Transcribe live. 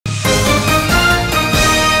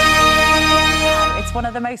one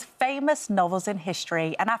of the most famous novels in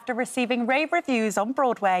history, and after receiving rave reviews on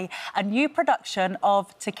Broadway, a new production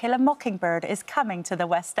of To Kill a Mockingbird is coming to the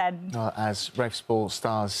West End. As Rafe Spall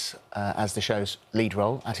stars as the show's lead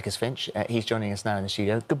role, Atticus Finch, he's joining us now in the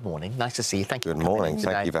studio. Good morning, nice to see you. Thank you. Good morning,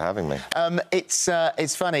 thank you for having me.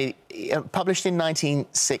 It's funny, published in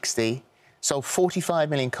 1960, sold 45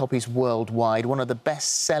 million copies worldwide, one of the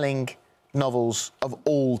best-selling novels of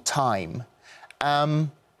all time.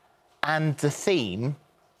 And the theme,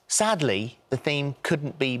 sadly, the theme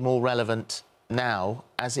couldn't be more relevant now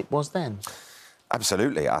as it was then.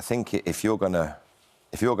 Absolutely. I think if you're gonna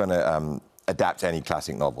adapt any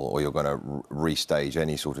classic novel, or you're gonna restage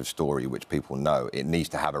any sort of story which people know, it needs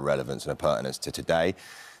to have a relevance and a pertinence to today.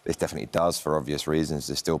 This definitely does, for obvious reasons.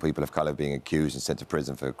 There's still people of colour being accused and sent to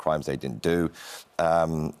prison for crimes they didn't do.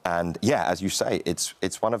 And yeah, as you say,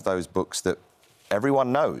 it's one of those books that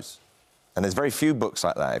everyone knows. And there's very few books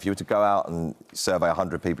like that. If you were to go out and survey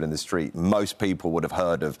 100 people in the street, most people would have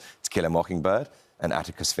heard of To Kill a Mockingbird and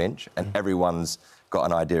Atticus Finch, and everyone's got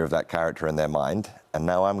an idea of that character in their mind. And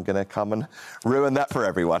now I'm going to come and ruin that for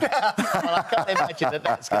everyone. Well, I can't imagine that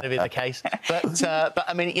that's going to be the case. But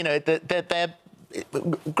I mean, you know, they're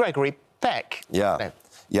Gregory Peck. Yeah,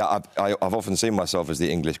 you know. yeah. I've often seen myself as the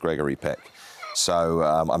English Gregory Peck. So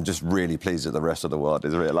I'm just really pleased that the rest of the world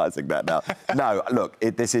is realising that now. No, look,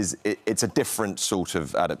 it's a different sort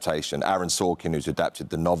of adaptation. Aaron Sorkin, who's adapted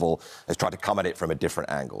the novel, has tried to come at it from a different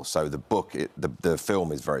angle. So the book, the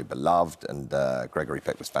film is very beloved, and Gregory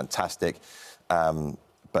Peck was fantastic.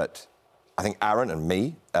 But I think Aaron and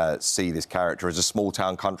me see this character as a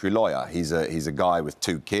small-town country lawyer. He's a guy with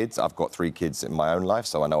 2 kids. I've got 3 kids in my own life,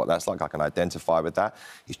 so I know what that's like. I can identify with that.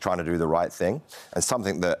 He's trying to do the right thing. And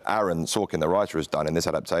something that Aaron Sorkin, the writer, has done in this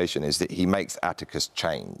adaptation is that he makes Atticus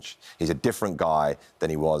change. He's a different guy than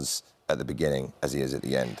he was at the beginning as he is at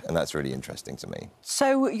the end, and that's really interesting to me.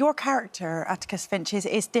 So your character, Atticus Finch,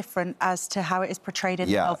 is different as to how it is portrayed in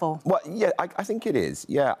the novel? Well, yeah, I think it is.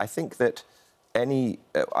 Yeah, I think that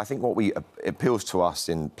I think what appeals to us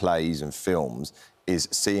in plays and films is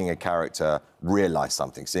seeing a character realise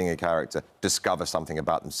something, seeing a character discover something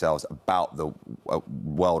about themselves, about the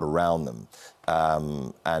world around them.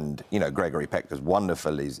 And, you know, Gregory Peck, as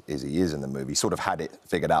wonderful as he is in the movie, sort of had it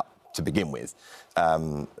figured out to begin with.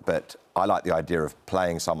 But I like the idea of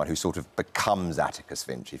playing someone who sort of becomes Atticus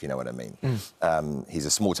Finch, if you know what I mean. He's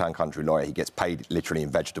a small-town country lawyer. He gets paid literally in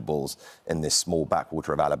vegetables in this small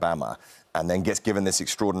backwater of Alabama, and then gets given this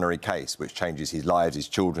extraordinary case which changes his lives, his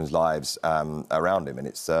children's lives around him, and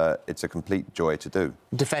it's a complete joy to do.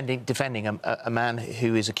 Defending a man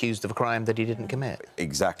who is accused of a crime that he didn't commit.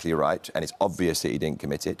 Exactly right, and it's obvious that he didn't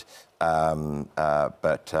commit it,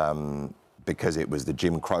 because it was the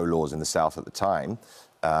Jim Crow laws in the South at the time.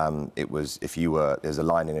 It was, there's a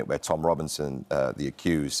line in it where Tom Robinson, the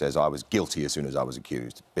accused, says, "I was guilty as soon as I was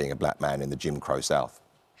accused," being a black man in the Jim Crow South.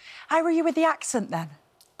 How were you with the accent, then?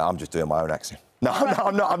 I'm just doing my own accent. No,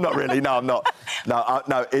 I'm not really. No, I'm not.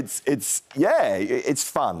 No, it's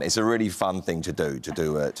fun. It's a really fun thing to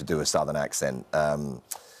do a Southern accent.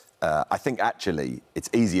 I think, actually, it's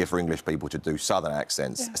easier for English people to do Southern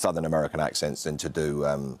accents, Southern American accents, than to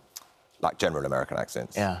do, like, general American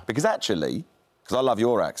accents. Yeah. Because, actually, because I love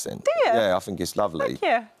your accent. Do you? Yeah, I think it's lovely.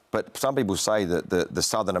 Thank you. But some people say that the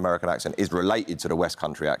Southern American accent is related to the West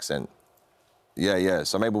Country accent. Yeah.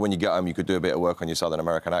 So maybe when you get home, you could do a bit of work on your Southern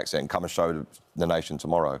American accent and come and show the nation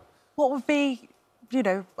tomorrow. What would be, you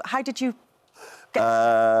know, how did you get...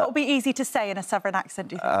 what would be easy to say in a Southern accent,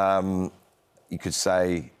 do you think? You could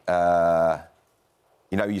say,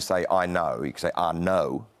 you know, you say, "I know." You could say, "I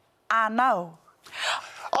know." I know.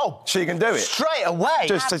 Oh, she can do it. Straight away.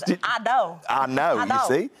 I know. I know, you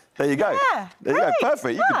see? There you go. Yeah, there you go,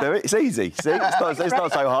 perfect. You can do it. It's easy. See, it's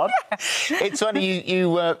not so hard. Yeah. It's funny,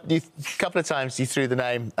 you a couple of times you threw the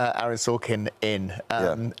name Aaron Sorkin in,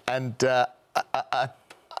 and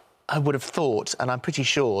I would have thought, and I'm pretty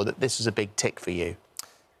sure, that this was a big tick for you.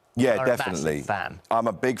 Yeah, definitely. A fan. I'm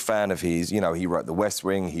a big fan of his. You know, he wrote The West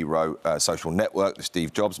Wing, he wrote Social Network, the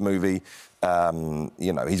Steve Jobs movie.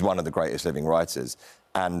 You know, he's one of the greatest living writers.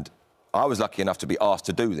 And I was lucky enough to be asked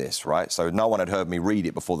to do this, right? So no one had heard me read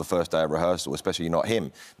it before the first day of rehearsal, especially not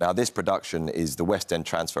him. Now, this production is the West End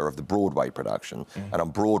transfer of the Broadway production. And on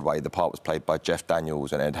Broadway, the part was played by Jeff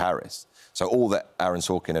Daniels and Ed Harris. So all that Aaron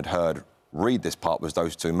Sorkin had heard read this part was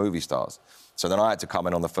those 2 movie stars. So then I had to come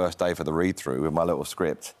in on the first day for the read-through with my little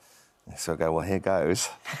script. So I go, "Well, here goes,"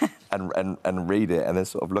 and read it, and then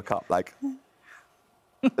sort of look up like...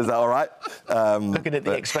 Is that all right? Looking at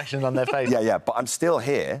the expression on their face. Yeah, but I'm still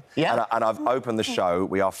here. Yeah. And I've opened the show.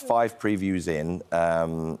 We are 5 previews in,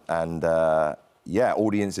 yeah,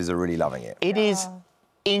 audiences are really loving it. It is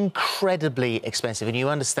incredibly expensive, and you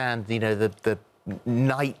understand, you know, the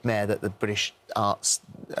nightmare that the British arts,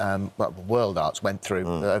 world arts went through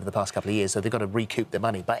over the past couple of years, so they've got to recoup their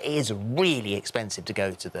money. But it is really expensive to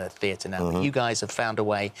go to the theatre now. But you guys have found a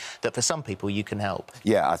way that for some people you can help.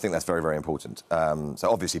 Yeah, I think that's very, very important. So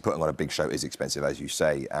obviously putting on a big show is expensive, as you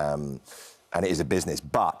say, and it is a business,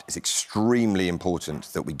 but it's extremely important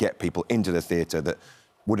that we get people into the theatre that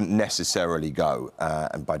wouldn't necessarily go,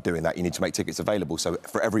 and by doing that you need to make tickets available. So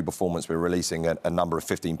for every performance we're releasing a number of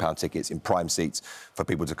 £15 tickets in prime seats for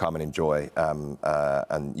people to come and enjoy,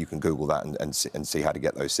 and you can Google that and see how to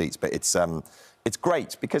get those seats. But it's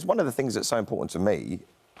great, because one of the things that's so important to me,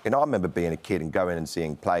 you know, I remember being a kid and going and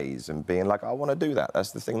seeing plays and being like, I want to do that.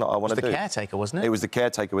 That's the thing that I want to do. It was The Caretaker, wasn't it? It was The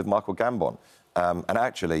Caretaker with Michael Gambon. And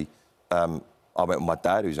actually, I went with my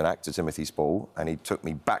dad, who's an actor, Timothy Spall, and he took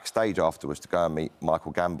me backstage afterwards to go and meet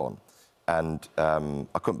Michael Gambon. And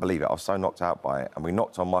I couldn't believe it. I was so knocked out by it. And we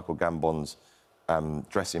knocked on Michael Gambon's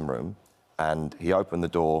dressing room, and he opened the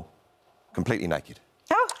door completely naked.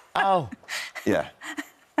 Oh. Yeah.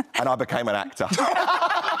 And I became an actor.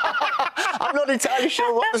 I'm not entirely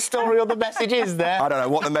sure what the story or the message is there. I don't know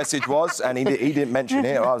what the message was, and he didn't mention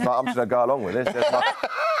it. I was like, I'm just going to go along with this.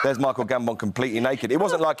 There's Michael Gambon completely naked. It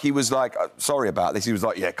wasn't like he was like, sorry about this. He was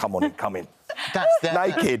like, yeah, come on in, come in.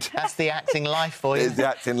 Naked. That's the acting life for you. It's the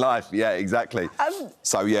acting life, yeah, exactly.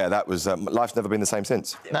 So, yeah, that was... life's never been the same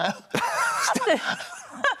since. No.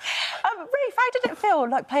 Rafe, how did it feel,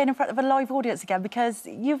 like, playing in front of a live audience again? Because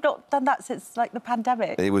you've not done that since, like, the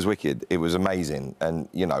pandemic. It was wicked. It was amazing. And,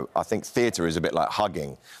 you know, I think theatre is a bit like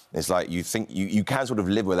hugging. It's like you think you can sort of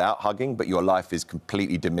live without hugging, but your life is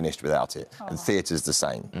completely diminished without it. And theatre's the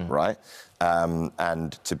same, right?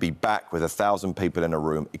 And to be back with 1,000 people in a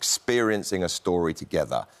room experiencing a story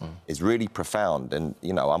together is really profound. And,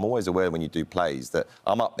 you know, I'm always aware when you do plays that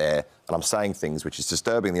I'm up there and I'm saying things which is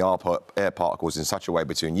disturbing the air particles in such a way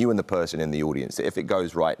between you and the person in the audience that if it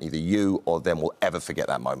goes right, neither you or them will ever forget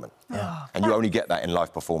that moment. Yeah. And you only get that in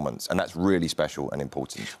live performance, and that's really special and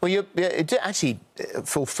important. Well, you're actually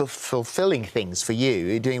fulfilling things for you.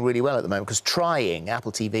 You're doing really well at the moment, because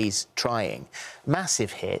Apple TV's Trying,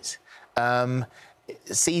 massive hit.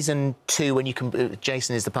 Season 2, when you can,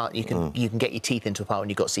 Jason is the part you can get your teeth into a part when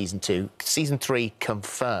you've got season 2. Season 3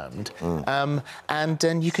 confirmed,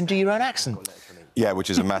 and you can do your own accent. Yeah, which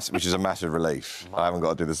is a massive relief. I haven't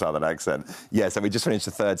got to do the southern accent. Yeah, so we just finished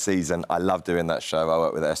the 3rd season. I love doing that show. I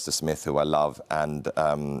work with Esther Smith, who I love, and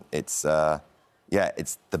it's the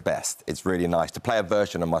best. It's really nice to play a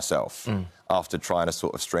version of myself after trying to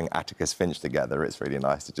sort of string Atticus Finch together. It's really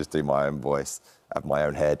nice to just do my own voice, have my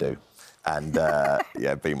own hairdo, and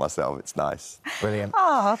yeah, be myself. It's nice. Brilliant.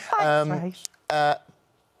 Oh, thanks, Rafe.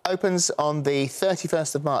 Opens on the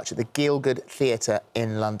 31st of March at the Gielgud Theatre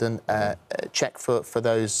in London. Check for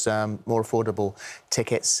those more affordable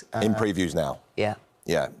tickets. In previews now. Yeah.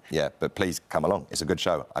 Yeah, but please come along. It's a good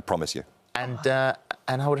show, I promise you. And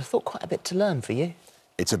I would have thought quite a bit to learn for you.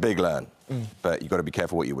 It's a big learn, but you've got to be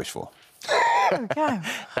careful what you wish for. There we go.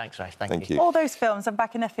 Thanks, Rafe. Thank Thank you. you. All those films are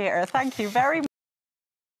back in the theatre. Thank you very much.